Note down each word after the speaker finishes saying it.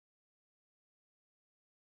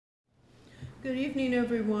Good evening,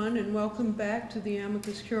 everyone, and welcome back to the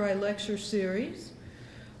Amicus Curiae lecture series.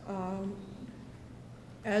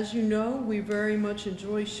 As you know, we very much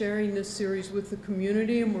enjoy sharing this series with the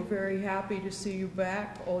community, and we're very happy to see you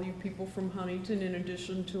back, all you people from Huntington, in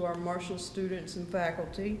addition to our Marshall students and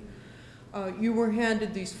faculty. You were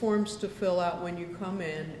handed these forms to fill out when you come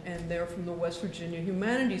in, and they're from the West Virginia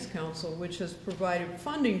Humanities Council, which has provided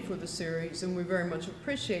funding for the series, and we very much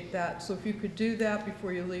appreciate that. So if you could do that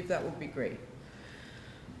before you leave, that would be great.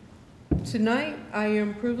 Tonight, I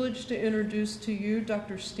am privileged to introduce to you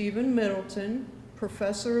Dr. Stephen Middleton,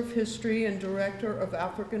 Professor of History and Director of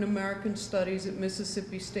African American Studies at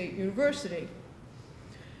Mississippi State University.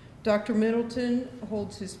 Dr. Middleton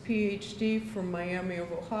holds his PhD from Miami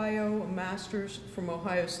of Ohio, a master's from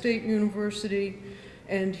Ohio State University,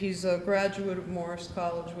 and he's a graduate of Morris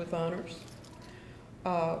College with honors.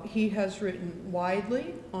 He has written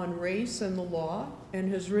widely on race and the law,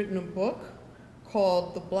 and has written a book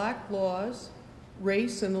called The Black Laws,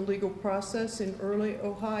 Race and the Legal Process in Early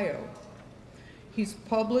Ohio. He's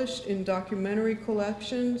published in documentary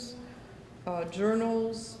collections,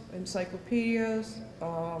 journals, encyclopedias.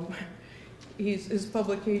 His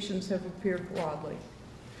publications have appeared broadly.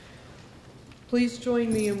 Please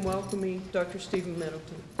join me in welcoming Dr. Stephen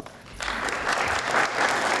Middleton.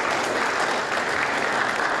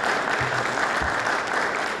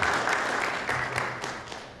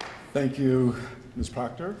 Thank you, Ms.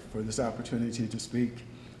 Proctor, for this opportunity to speak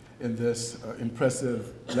in this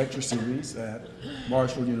impressive lecture series at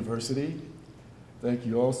Marshall University. Thank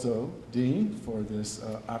you also, Dean, for this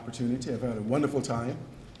opportunity. I've had a wonderful time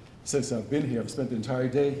since I've been here. I've spent the entire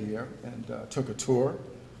day here and took a tour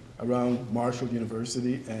around Marshall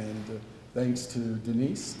University, and thanks to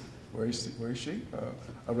Denise, where is she?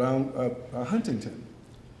 Around Huntington.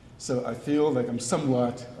 So I feel like I'm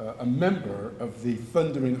somewhat a member of the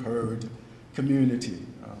Thundering Herd community.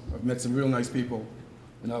 I've met some real nice people,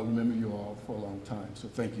 and I'll remember you all for a long time. So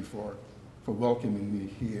thank you for welcoming me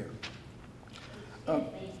here. Can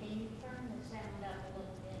you turn the sound up a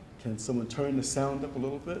little bit? Can someone turn the sound up a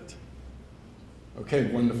little bit?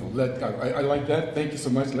 Okay, wonderful. I like that. Thank you so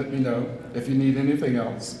much. Let me know if you need anything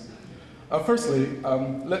else. Firstly,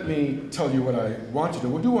 let me tell you what I want to do.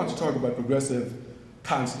 We do want to talk about progressive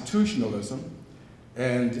constitutionalism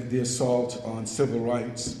and the assault on civil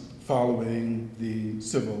rights following the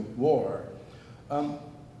Civil War.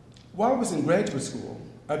 While I was in graduate school,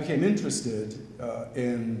 I became interested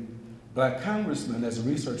in Black congressmen as a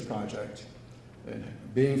research project. And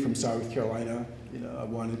being from South Carolina, I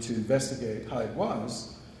wanted to investigate how it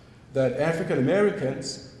was that African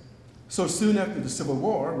Americans, so soon after the Civil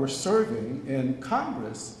War, were serving in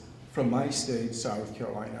Congress from my state, South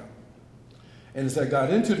Carolina. And as I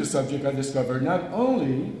got into the subject, I discovered not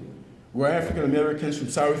only were African Americans from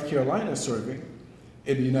South Carolina serving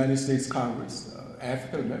in the United States Congress,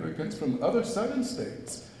 African Americans from other southern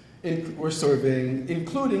states were serving,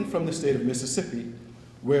 including from the state of Mississippi,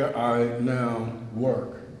 where I now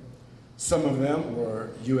work. Some of them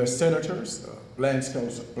were U.S. senators. Blanche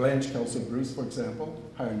Kelsey Bruce, for example,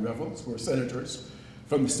 Hiram Revels, were senators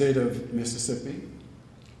from the state of Mississippi.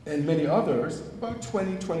 And many others, about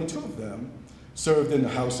 22 of them, served in the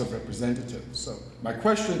House of Representatives. So my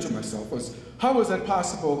question to myself was, how was that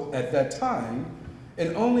possible at that time?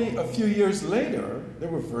 And only a few years later, there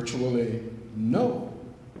were virtually no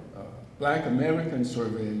Black Americans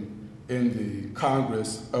serving in the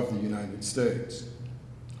Congress of the United States.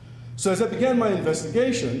 So as I began my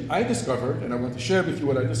investigation, I discovered, and I want to share with you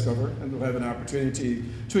what I discovered, and we'll have an opportunity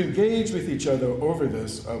to engage with each other over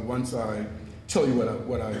this once I tell you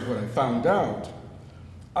what I found out.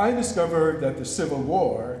 I discovered that the Civil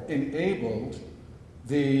War enabled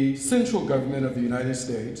the central government of the United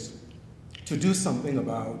States to do something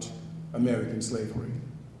about American slavery.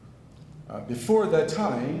 Before that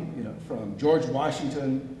time, from George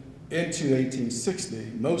Washington into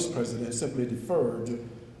 1860, most presidents simply deferred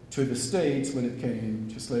to the states when it came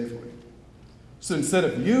to slavery. So instead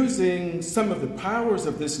of using some of the powers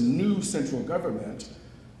of this new central government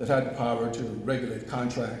that had the power to regulate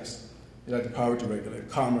contracts, it had the power to regulate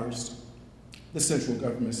commerce, the central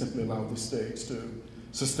government simply allowed the states to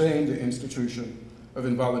sustain the institution of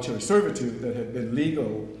involuntary servitude that had been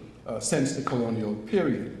legal since the colonial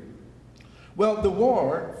period. Well, the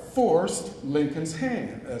war forced Lincoln's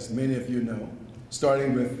hand, as many of you know,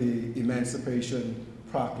 starting with the Emancipation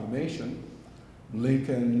Proclamation.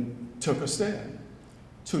 Lincoln took a stand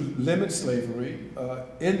to limit slavery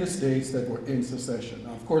in the states that were in secession.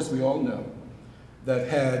 Now, of course, we all know that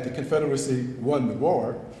had the Confederacy won the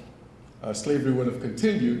war, slavery would have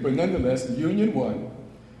continued, but nonetheless, the Union won,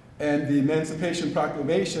 And the Emancipation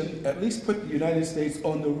Proclamation at least put the United States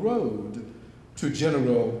on the road to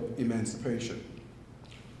general emancipation.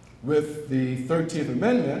 With the 13th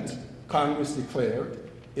Amendment, Congress declared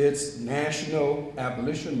its national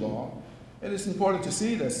abolition law. And it's important to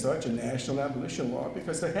see it as such, a national abolition law,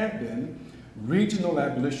 because there had been regional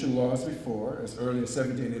abolition laws before, as early as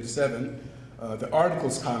 1787. The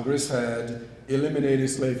Articles Congress had eliminated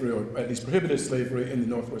slavery, or at least prohibited slavery, in the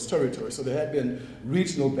Northwest Territory. So there had been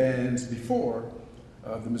regional bans before.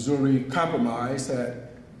 The Missouri Compromise had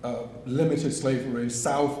limited slavery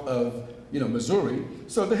south of Missouri.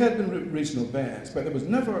 So there had been regional bans, but there was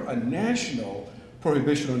never a national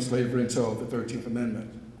prohibition on slavery until the 13th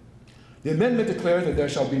Amendment. The amendment declared that there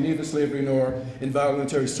shall be neither slavery nor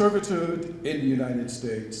involuntary servitude in the United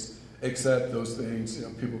States, except those things,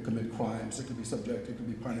 people commit crimes that could be subjected, could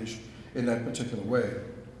be punished in that particular way.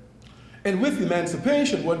 And with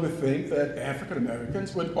emancipation, one would think that African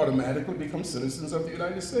Americans would automatically become citizens of the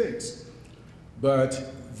United States.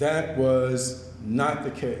 But that was not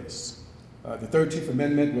the case. The 13th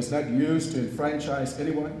Amendment was not used to enfranchise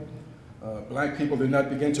anyone. Black people did not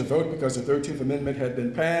begin to vote because the 13th Amendment had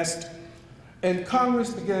been passed. And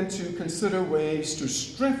Congress began to consider ways to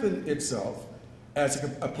strengthen itself as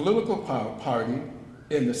a political party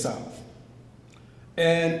in the South.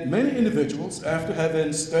 And many individuals, after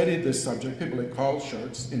having studied this subject, people like Carl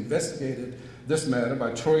Schurz, investigated this matter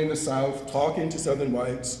by touring the South, talking to Southern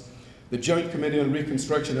whites. The Joint Committee on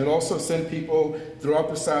Reconstruction had also sent people throughout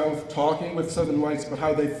the South talking with Southern whites about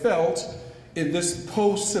how they felt in this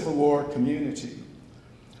post-Civil War community.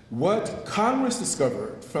 What Congress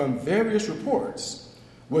discovered from various reports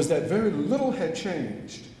was that very little had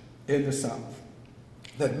changed in the South,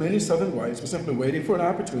 that many Southern whites were simply waiting for an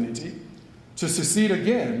opportunity to secede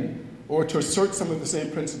again or to assert some of the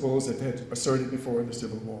same principles that they had asserted before the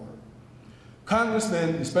Civil War.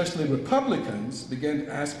 Congressmen, especially Republicans, began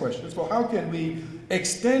to ask questions, well, how can we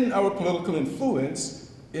extend our political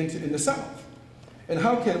influence in the South? And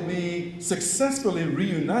how can we successfully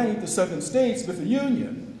reunite the Southern states with the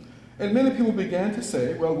Union? And many people began to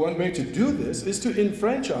say, well, one way to do this is to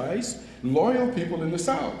enfranchise loyal people in the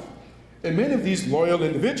South. And many of these loyal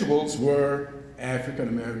individuals were African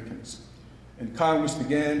Americans. And Congress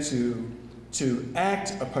began to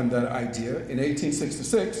act upon that idea in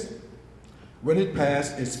 1866 when it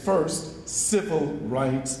passed its first Civil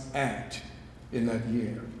Rights Act in that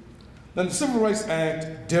year. Now, the Civil Rights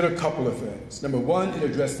Act did a couple of things. Number one, it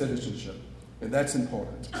addressed citizenship, and that's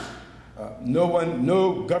important.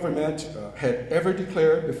 No government had ever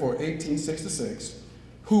declared before 1866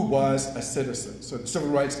 who was a citizen. So the Civil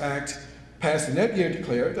Rights Act passed in that year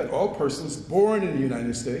declared that all persons born in the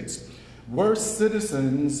United States were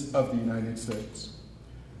citizens of the United States.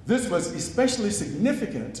 This was especially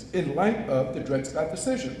significant in light of the Dred Scott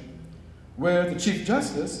decision, where the Chief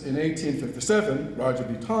Justice in 1857, Roger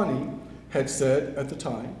B. Taney, had said at the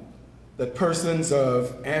time that persons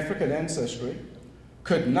of African ancestry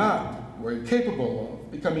were incapable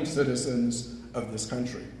of becoming citizens of this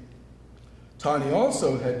country. Taney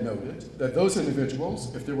also had noted that those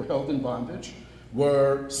individuals, if they were held in bondage,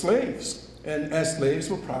 were slaves, and as slaves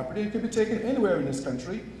were property and could be taken anywhere in this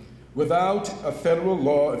country without a federal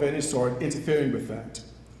law of any sort interfering with that.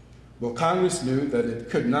 Well, Congress knew that it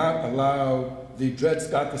could not allow the Dred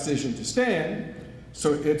Scott decision to stand,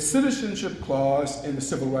 so its citizenship clause in the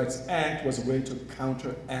Civil Rights Act was a way to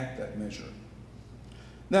counteract that measure.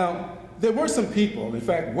 Now, there were some people, in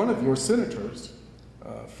fact, one of your senators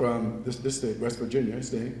from this state, West Virginia,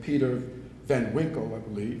 his name, Peter Van Winkle, I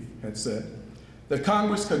believe, had said that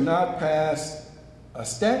Congress could not pass a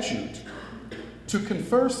statute to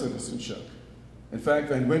confer citizenship. In fact,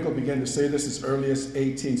 Van Winkle began to say this as early as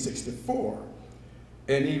 1864,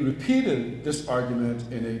 and he repeated this argument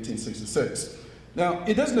in 1866. Now,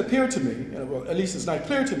 it doesn't appear to me, well, at least it's not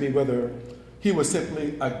clear to me whether he was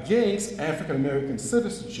simply against African American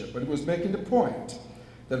citizenship, but he was making the point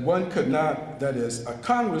that one could not, that is, a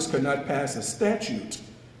Congress could not pass a statute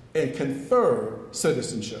and confer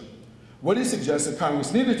citizenship. What he suggested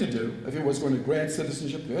Congress needed to do, if it was going to grant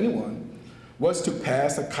citizenship to anyone, was to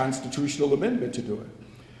pass a constitutional amendment to do it.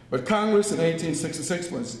 But Congress in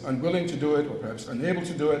 1866 was unwilling to do it, or perhaps unable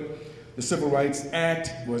to do it. The Civil Rights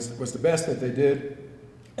Act was the best that they did,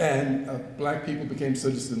 and black people became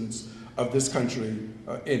citizens of this country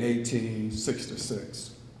in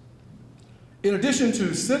 1866. In addition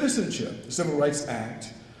to citizenship, the Civil Rights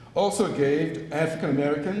Act also gave African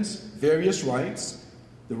Americans various rights: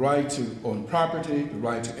 the right to own property, the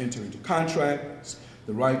right to enter into contracts,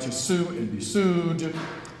 the right to sue and be sued.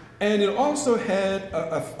 And it also had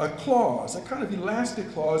a clause, a kind of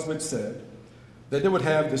elastic clause, which said that they would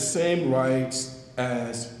have the same rights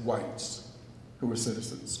as whites who were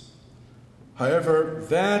citizens. However,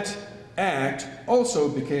 that act also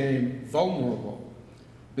became vulnerable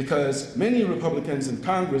because many Republicans in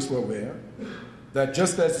Congress were aware that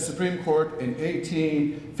just as the Supreme Court in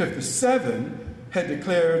 1857 had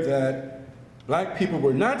declared that black people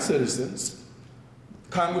were not citizens,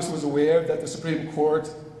 Congress was aware that the Supreme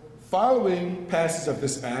Court, following passage of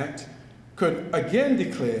this act, could again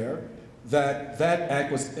declare that that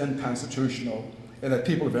act was unconstitutional and that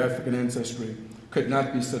people of African ancestry could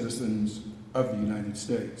not be citizens of the United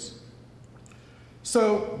States.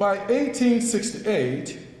 So by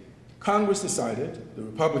 1868, Congress decided, the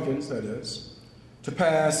Republicans that is, to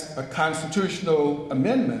pass a constitutional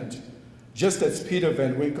amendment, just as Peter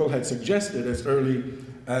Van Winkle had suggested as early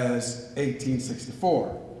as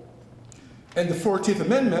 1864. And the 14th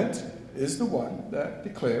Amendment is the one that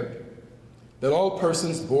declared that all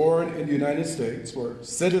persons born in the United States were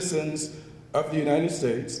citizens of the United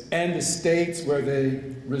States and the states where they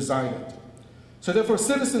resided. So therefore,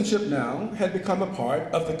 citizenship now had become a part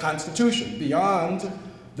of the Constitution, beyond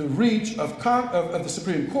the reach of the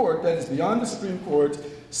Supreme Court, that is beyond the Supreme Court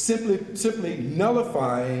simply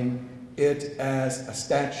nullifying it as a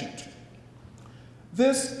statute.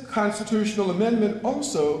 This constitutional amendment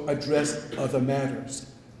also addressed other matters.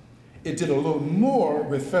 It did a little more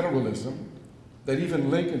with federalism than even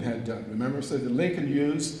Lincoln had done. Remember, so that Lincoln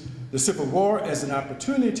used the Civil War as an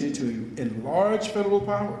opportunity to enlarge federal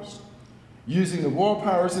powers, using the war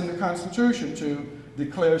powers in the Constitution to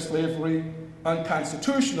declare slavery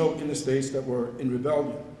unconstitutional in the states that were in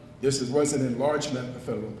rebellion. This was an enlargement of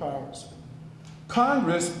federal powers.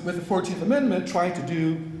 Congress, with the 14th Amendment, tried to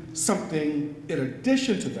do something in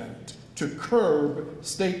addition to that, to curb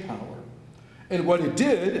state power. And what it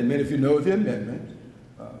did, and many of you know the amendment,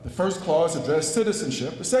 the first clause addressed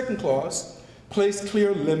citizenship. The second clause placed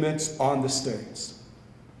clear limits on the states.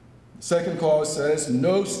 The second clause says,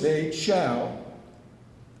 no state shall,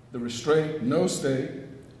 the restraint, no state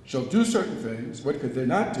shall do certain things. What could they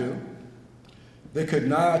not do? They could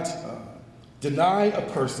not deny a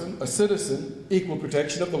person, a citizen, equal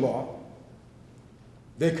protection of the law.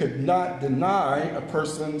 They could not deny a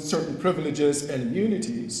person certain privileges and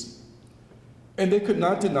immunities. And they could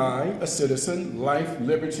not deny a citizen life,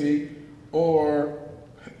 liberty, or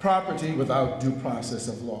property without due process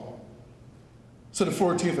of law. So the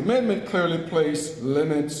 14th Amendment clearly placed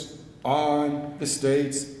limits on the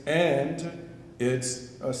states and its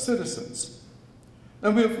citizens.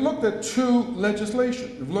 And we have looked at two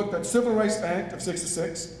legislation. We've looked at Civil Rights Act of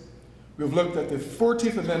 66. We've looked at the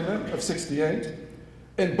 14th Amendment of 68.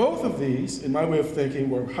 And both of these, in my way of thinking,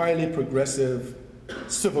 were highly progressive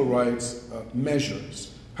civil rights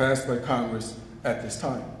measures passed by Congress at this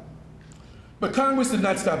time. But Congress did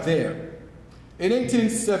not stop there. In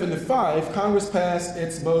 1875, Congress passed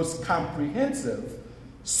its most comprehensive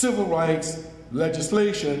civil rights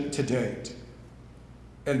legislation to date.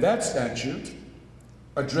 And that statute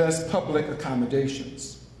addressed public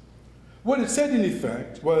accommodations. What it said in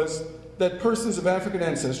effect was that persons of African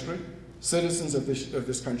ancestry, citizens of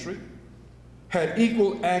this country, had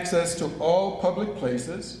equal access to all public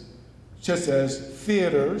places, such as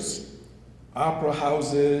theaters, opera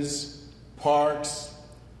houses, parks,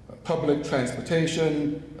 public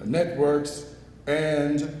transportation, networks,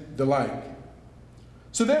 and the like.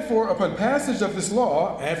 So therefore, upon passage of this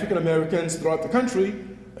law, African Americans throughout the country,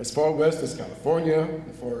 as far west as California,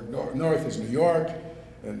 as far north as New York,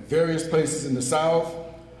 and various places in the South,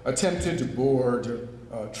 attempted to board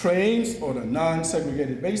trains on a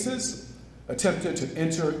non-segregated basis, attempted to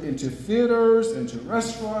enter into theaters, into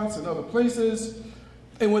restaurants, and other places.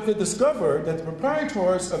 And what they discovered, that the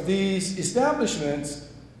proprietors of these establishments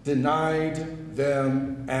denied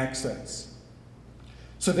them access.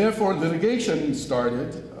 So therefore, litigation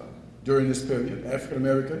started during this period. African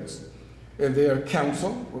Americans and their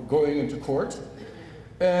counsel were going into court.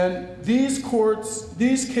 And these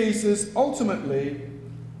cases ultimately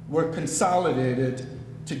were consolidated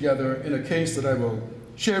together in a case that I will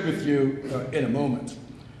share with you in a moment.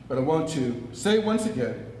 But I want to say once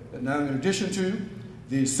again that now, in addition to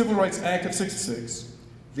the Civil Rights Act of 66,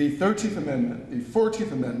 the 13th Amendment, the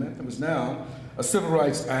 14th Amendment, that was now a Civil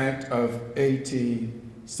Rights Act of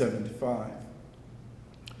 1875.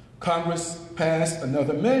 Congress passed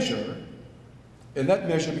another measure, and that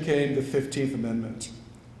measure became the 15th Amendment,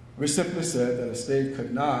 which simply said that a state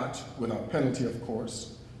could not, without penalty of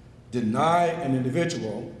course, deny an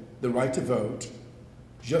individual the right to vote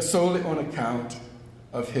just solely on account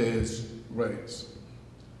of his race.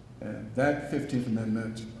 And that 15th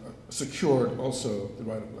Amendment secured also the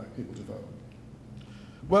right of black people to vote.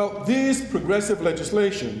 Well, these progressive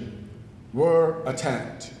legislation were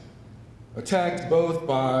attacked both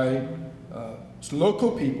by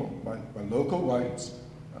local people, by local whites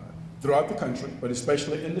throughout the country, but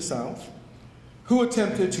especially in the South, who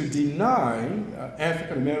attempted to deny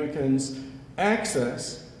African Americans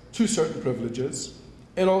access to certain privileges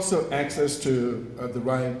and also access to the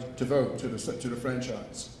right to vote, to the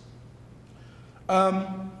franchise.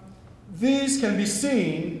 These can be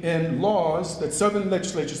seen in laws that Southern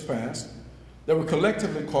legislatures passed that were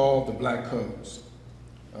collectively called the Black Codes.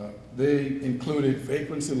 They included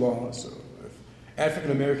vagrancy laws. So if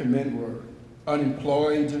African American men were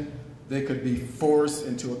unemployed, they could be forced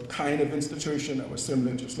into a kind of institution that was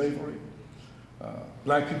similar to slavery.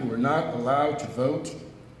 Black people were not allowed to vote.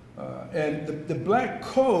 And the Black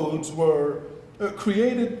Codes were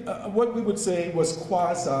created, what we would say was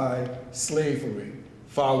quasi-slavery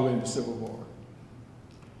following the Civil War.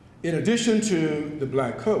 In addition to the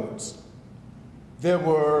Black Codes, there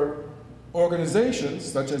were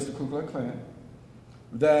organizations, such as the Ku Klux Klan,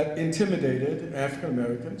 that intimidated African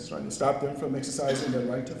Americans, trying to stop them from exercising their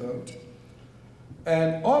right to vote.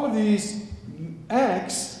 And all of these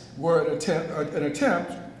acts were an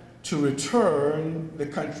attempt to return the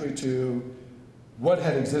country to what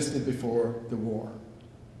had existed before the war.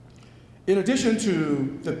 In addition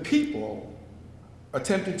to the people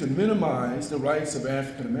attempting to minimize the rights of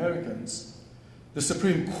African Americans, the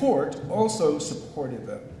Supreme Court also supported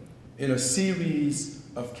them in a series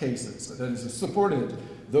of cases. That is, it supported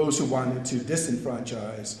those who wanted to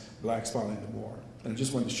disenfranchise blacks following the war. And I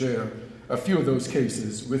just want to share a few of those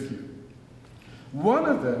cases with you. One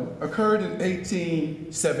of them occurred in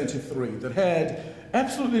 1873 that had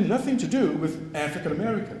absolutely nothing to do with African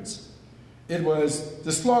Americans. It was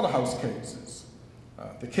the slaughterhouse cases.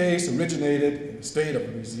 The case originated in the state of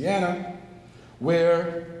Louisiana,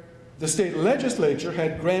 where the state legislature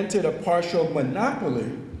had granted a partial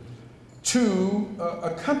monopoly to a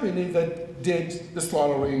company that did the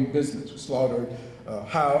slaughtering business, slaughtered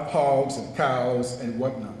hogs and cows and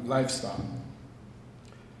whatnot, livestock.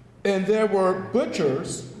 And there were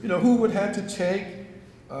butchers, who would have to take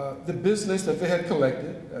the business that they had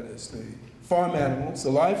collected, that is the farm animals, the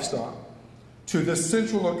livestock, to this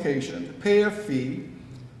central location to pay a fee.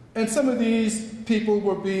 And some of these people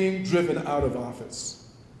were being driven out of office.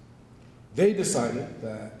 They decided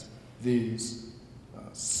that these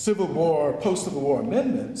Civil War, post-Civil War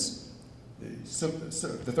amendments, the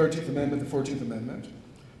 13th Amendment, the 14th Amendment,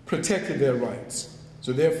 protected their rights.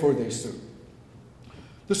 So therefore they sued.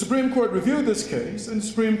 The Supreme Court reviewed this case, and the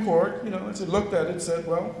Supreme Court, as it looked at it, said,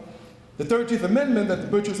 well, the 13th Amendment that the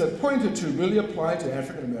butchers had pointed to really applied to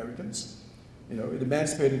African Americans. It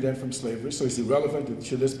emancipated them from slavery, so it's irrelevant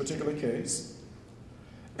to this particular case.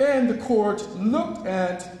 And the court looked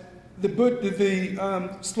at the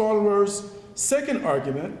slaughterer's second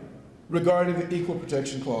argument regarding the Equal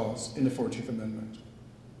Protection Clause in the 14th Amendment.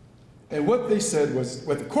 And what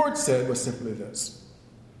the court said was simply this,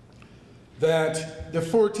 that the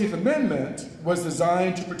 14th Amendment was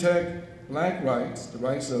designed to protect black rights, the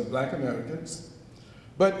rights of black Americans,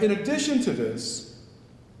 but in addition to this,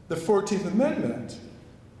 the 14th Amendment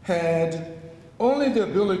had only the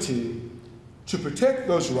ability to protect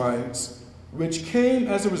those rights which came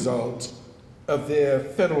as a result of their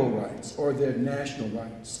federal rights or their national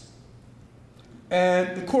rights.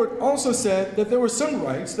 And the court also said that there were some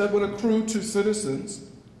rights that would accrue to citizens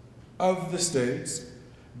of the states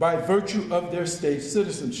by virtue of their state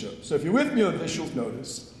citizenship. So if you're with me on this, you'll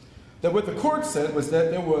notice that what the court said was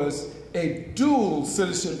that there was a dual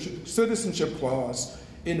citizenship clause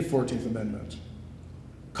in the 14th Amendment.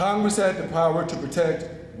 Congress had the power to protect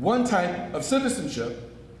one type of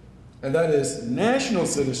citizenship, and that is national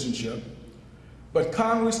citizenship, but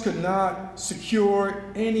Congress could not secure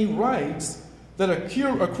any rights that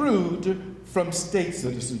accrued from state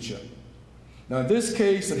citizenship. Now in this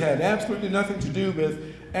case, it had absolutely nothing to do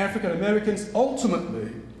with African Americans,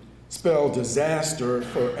 ultimately spelled disaster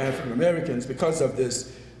for African Americans because of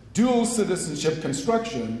this dual citizenship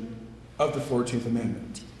construction of the 14th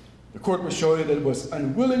Amendment. The court was showing that it was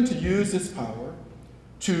unwilling to use its power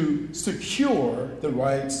to secure the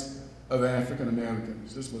rights of African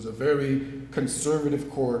Americans. This was a very conservative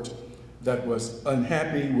court that was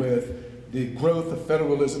unhappy with the growth of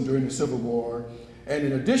federalism during the Civil War, and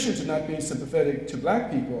in addition to not being sympathetic to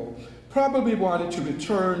black people, probably wanted to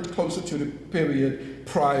return closer to the period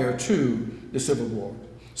prior to the Civil War.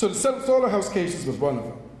 So the slaughterhouse cases was one of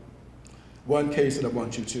them. One case that I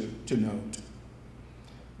want you to note.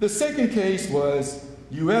 The second case was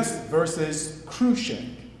U.S. versus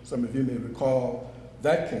Cruikshank. Some of you may recall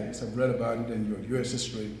that case. I've read about it in your U.S.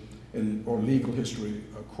 history or legal history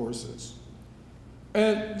courses.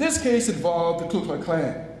 And this case involved the Ku Klux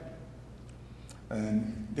Klan.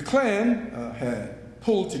 And the Klan had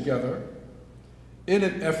pulled together in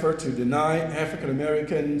an effort to deny African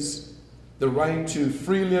Americans the right to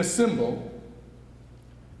freely assemble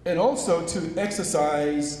and also to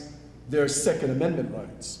exercise their Second Amendment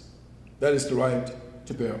rights, that is, the right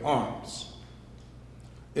to bear arms.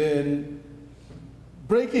 In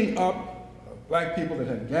breaking up black people that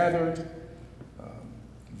had gathered,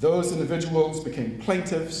 those individuals became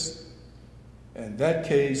plaintiffs, and that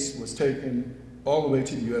case was taken all the way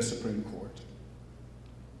to the U.S. Supreme Court.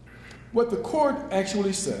 What the court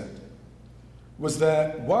actually said was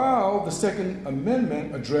that while the Second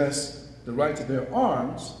Amendment addressed the right to bear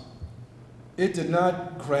arms, it did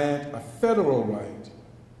not grant a federal right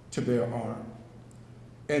to bear arms,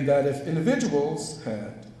 and that if individuals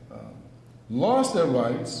had lost their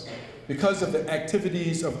rights because of the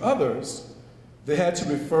activities of others, they had to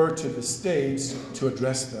refer to the states to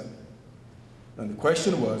address them. And the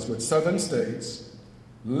question was, would southern states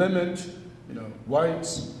limit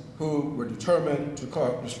whites who were determined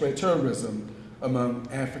to spread terrorism among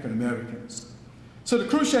African Americans? So the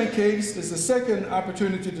Cruikshank case is the second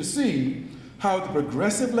opportunity to see how the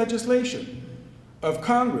progressive legislation of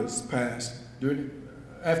Congress passed during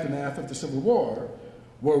the aftermath of the Civil War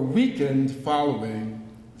were weakened following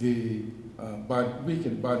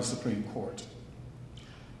weakened by the Supreme Court.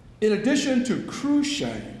 In addition to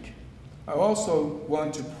Cruikshank, I also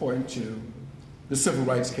want to point to the civil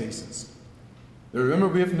rights cases. Remember,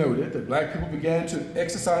 we have noted that black people began to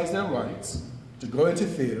exercise their rights to go into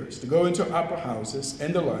theaters, to go into opera houses,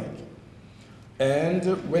 and the like.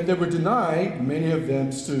 And when they were denied, many of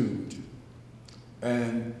them sued.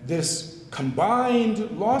 And this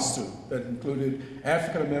combined lawsuit that included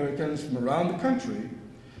African Americans from around the country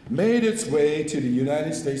made its way to the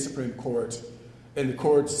United States Supreme Court, and the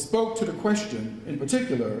court spoke to the question, in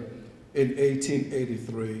particular, in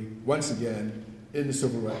 1883, once again, in the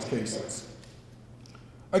civil rights cases.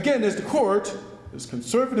 Again, as the court, this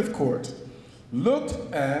conservative court,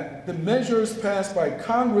 looked at the measures passed by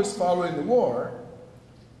Congress following the war,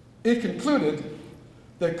 it concluded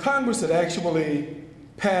that Congress had actually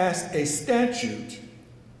passed a statute,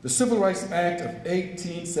 the Civil Rights Act of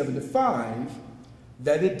 1875,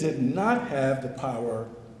 that it did not have the power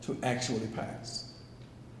to actually pass.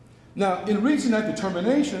 Now, in reaching that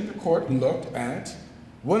determination, the court looked at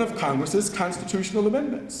one of Congress's constitutional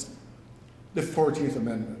amendments, the 14th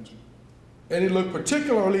Amendment. And it looked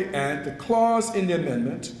particularly at the clause in the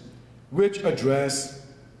amendment which addressed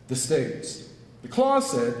the states. The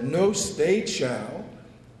clause said, "No state shall."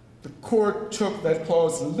 The court took that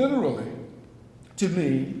clause literally to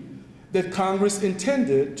mean that Congress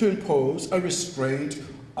intended to impose a restraint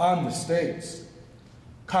on the states.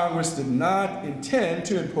 Congress did not intend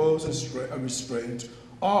to impose a restraint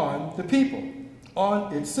on the people,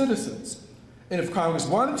 on its citizens. And if Congress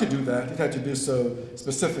wanted to do that, it had to do so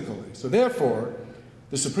specifically. So therefore,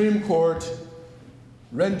 the Supreme Court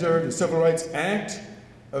rendered the Civil Rights Act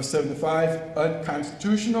of 75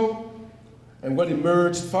 unconstitutional. And what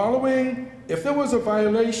emerged following, if there was a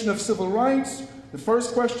violation of civil rights, the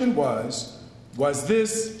first question was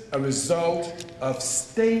this a result of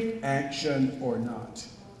state action or not?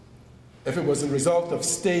 If it was a result of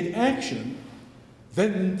state action,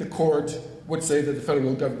 then the court would say that the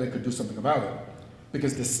federal government could do something about it,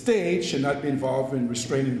 because the state should not be involved in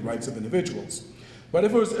restraining the rights of individuals. But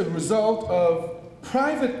if it was a result of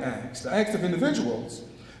private acts, the acts of individuals,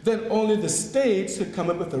 then only the states could come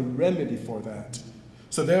up with a remedy for that.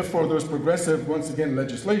 So therefore, those progressive, once again,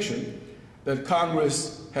 legislation that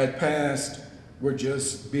Congress had passed were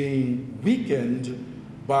just being weakened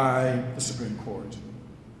by the Supreme Court.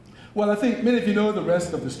 Well, I think many of you know the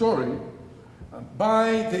rest of the story.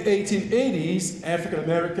 By the 1880s, African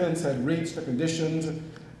Americans had reached a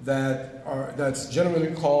condition that's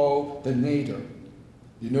generally called the nadir.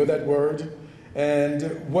 You know that word?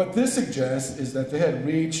 And what this suggests is that they had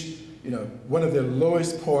reached, one of their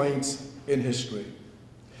lowest points in history.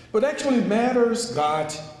 But actually, matters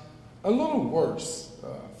got a little worse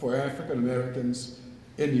for African Americans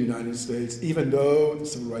in the United States, even though the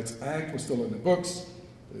Civil Rights Act was still in the books.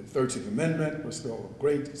 The 13th Amendment was still a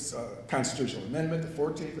great constitutional amendment, the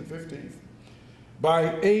 14th and 15th. By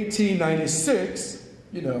 1896,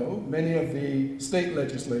 many of the state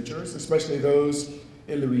legislatures, especially those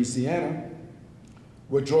in Louisiana,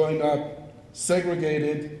 were drawing up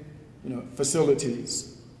segregated,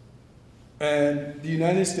 facilities. And the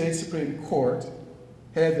United States Supreme Court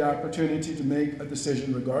had the opportunity to make a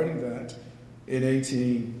decision regarding that in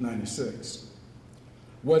 1896.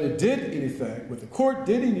 What it did in effect, what the court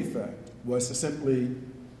did in effect, was to simply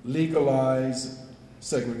legalize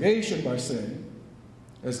segregation by saying,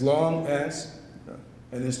 as long as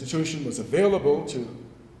an institution was available to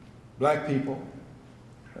black people,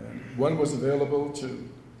 and one was available to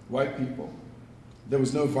white people, there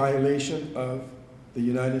was no violation of the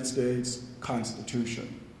United States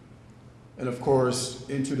Constitution. And of course,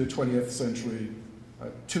 into the 20th century,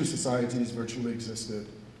 two societies virtually existed,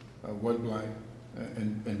 one black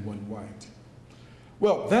and one white.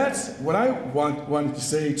 Well, that's what I wanted to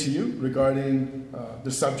say to you regarding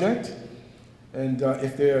the subject. And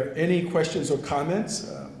if there are any questions or comments,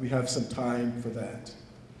 we have some time for that.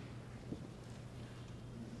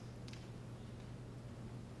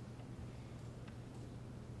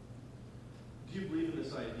 Do you believe in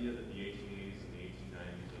this idea that the 1880s and the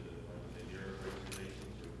 1890s are the era of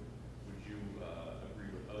regulations, or would you agree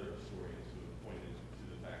with other historians who have pointed to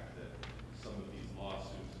the fact that some of these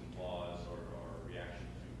lawsuits and laws are a reaction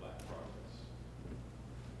to black progress?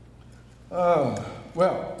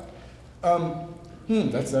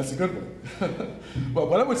 That's a good one. Well,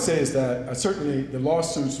 what I would say is that certainly the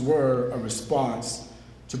lawsuits were a response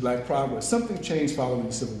to black progress. Something changed following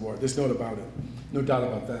the Civil War. There's no doubt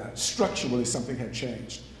about that. Structurally, something had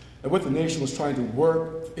changed. And what the nation was trying to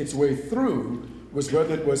work its way through was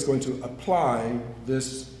whether it was going to apply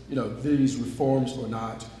this, these reforms or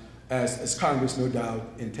not, as Congress no doubt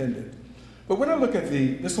intended. But when I look at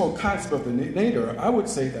this whole concept of the nadir, I would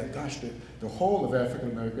say that, gosh, the whole of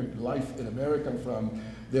African American life in America, from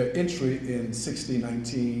their entry in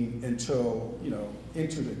 1619 until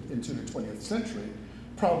into the 20th century,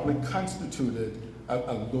 probably constituted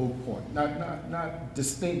a low point. Not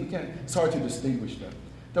distinct. It's hard to distinguish them.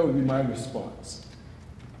 That would be my response.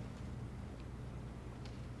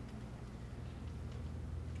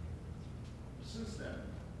 Since then,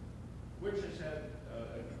 which has had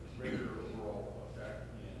a greater overall effect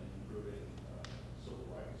in improving civil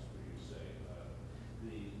rights, would you say?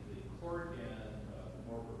 The court and the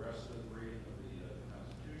more progressive reading of the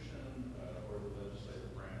Constitution, or the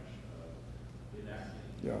legislative branch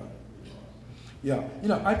enacting?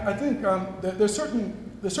 Yeah. I think there's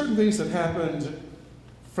certain things that happened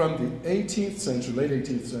from the 18th century, late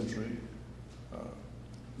 18th century,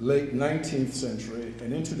 late 19th century,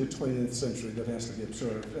 and into the 20th century that has to be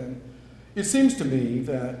observed. And it seems to me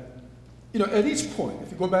that, at each point,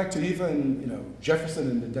 if you go back to even, Jefferson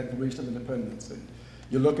and the Declaration of Independence, and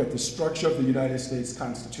you look at the structure of the United States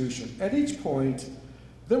Constitution, at each point,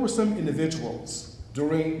 there were some individuals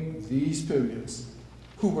during these periods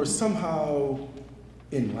who were somehow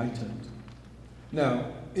enlightened. Now,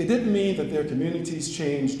 it didn't mean that their communities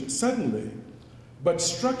changed suddenly, but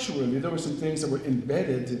structurally, there were some things that were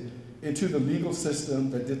embedded into the legal system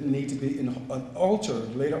that didn't need to be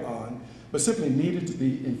altered later on, but simply needed to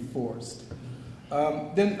be enforced.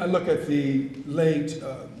 Then I look at the late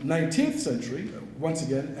 19th century, once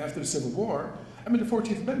again, after the Civil War. The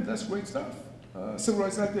 14th Amendment, that's great stuff. Civil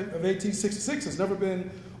Rights Act of 1866 has never been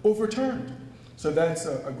overturned. So that's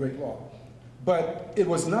a great law. But it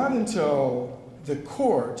was not until the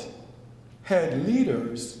court had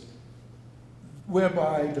leaders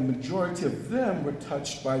whereby the majority of them were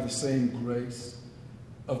touched by the same grace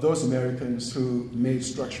of those Americans who made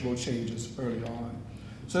structural changes early on.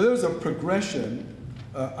 So there was a progression,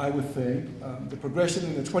 I would think. The progression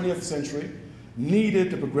in the 20th century needed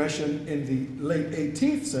the progression in the late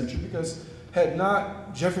 18th century, because had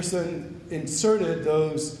not Jefferson inserted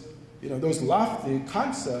those lofty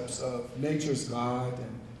concepts of nature's God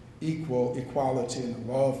and equality and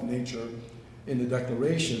the law of nature in the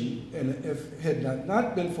Declaration, and if it had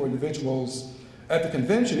not been for individuals at the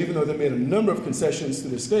convention, even though they made a number of concessions to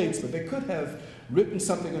the states, but they could have written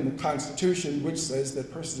something in the Constitution which says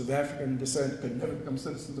that persons of African descent could never become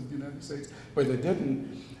citizens of the United States, but they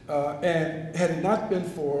didn't. And had it not been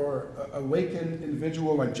for awakened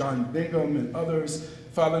individual like John Bingham and others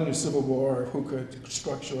following the Civil War who could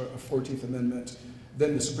structure a 14th Amendment,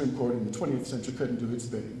 then the Supreme Court in the 20th century couldn't do its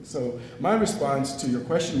bidding. So my response to your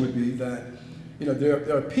question would be that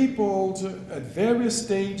there are people at various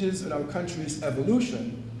stages in our country's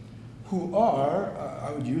evolution who are,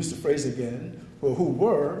 I would use the phrase again, who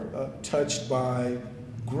were touched by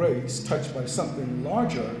grace, touched by something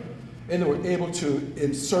larger, and they were able to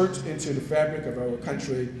insert into the fabric of our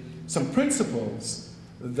country some principles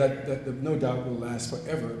that no doubt will last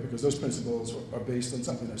forever, because those principles are based on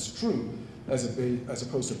something that's true, as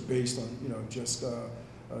opposed to based on just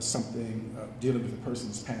something dealing with a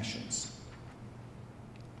person's passions.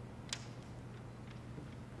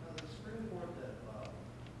 Supreme Court had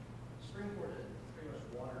pretty much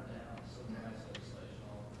watered down civil rights legislation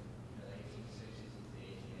all from the 1860s into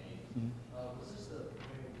the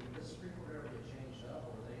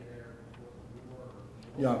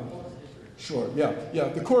Yeah. Sure. Yeah. Yeah.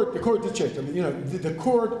 The court did change. I mean, you know, the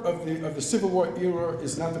court of the Civil War era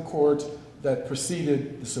is not the court that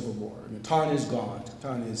preceded the Civil War. I mean, Taney is gone.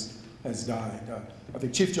 Taney has died. I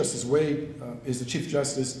think Chief Justice Wade is the Chief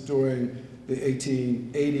Justice during the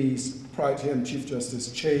 1880s. Prior to him, Chief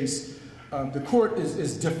Justice Chase. The court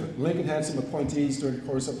is different. Lincoln had some appointees during the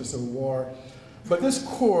course of the Civil War. But this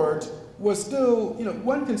court was still, you know,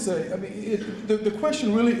 one can say, I mean, the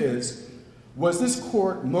question really is, was this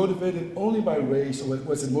court motivated only by race, or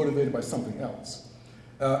was it motivated by something else?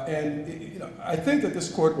 You know, I think that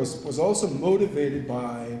this court was also motivated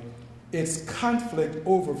by its conflict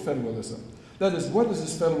over federalism. That is, what is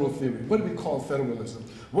this federal theory? What do we call federalism?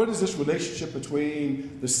 What is this relationship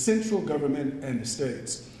between the central government and the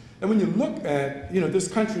states? And when you look at, you know, this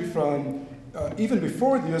country from, even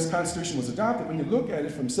before the U.S. Constitution was adopted, when you look at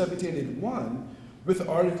it from 1781 with the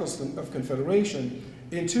Articles of Confederation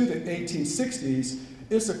into the 1860s,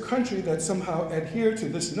 it's a country that somehow adhered to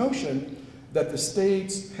this notion that the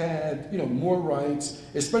states had, you know, more rights,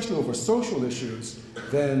 especially over social issues,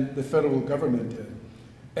 than the federal government did.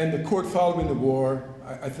 And the court following the war,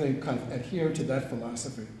 I think, kind of adhered to that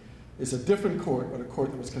philosophy. It's a different court, but a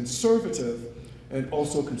court that was conservative and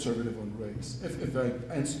also conservative on race, if I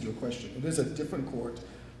answered your question. It is a different court,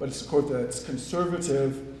 but it's a court that's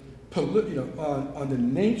conservative, you know, on the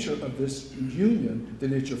nature of this union, the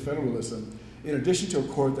nature of federalism, in addition to a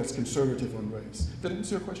court that's conservative on race. Did I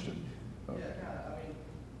answer your question? Yeah, kind of.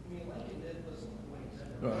 I mean, Lincoln did put some points in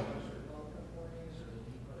there. Right.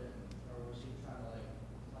 Or was he trying to, like,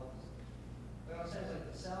 help? But it sounds like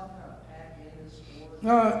the South kind of packed in this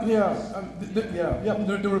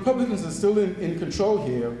The Republicans are still in control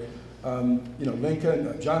here. You know,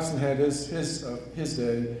 Lincoln, Johnson had his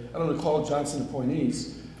day. I don't recall Johnson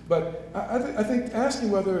appointees. But I think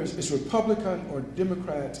asking whether it's Republican or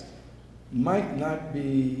Democrat might not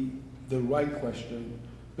be the right question,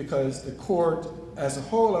 because the court as a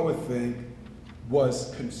whole, I would think,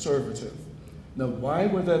 was conservative. Now, why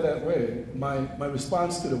were they that way? My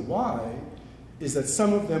response to the why is that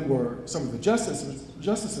some of the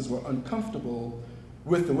justices were uncomfortable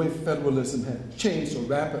with the way federalism had changed so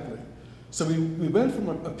rapidly. So we went from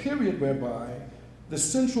a period whereby the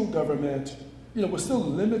central government, you know, was still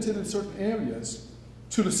limited in certain areas,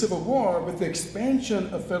 to the Civil War with the expansion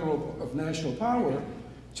of national power,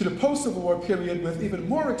 to the post-Civil War period with even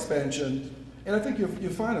more expansion. And I think you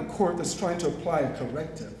find a court that's trying to apply a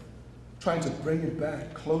corrective, trying to bring it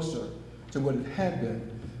back closer to what it had been.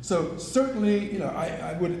 So certainly, you know,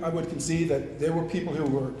 I would concede that there were people who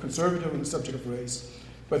were conservative on the subject of race,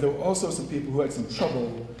 but there were also some people who had some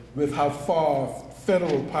trouble with how far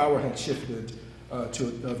federal power had shifted to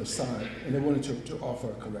the other side, and they wanted to offer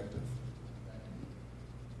a corrective.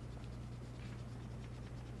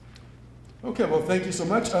 Okay, well, thank you so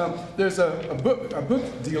much. There's a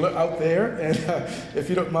book dealer out there, and if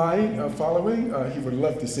you don't mind following, he would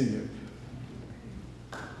love to see you.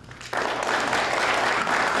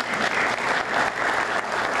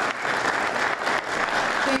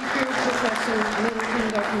 Thank you, Professor Middleton.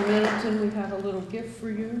 Dr. Middleton, we have a little gift for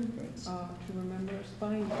you to remember us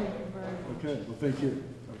by, and thank you very much. Okay, well, thank you.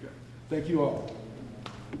 Okay, thank you all.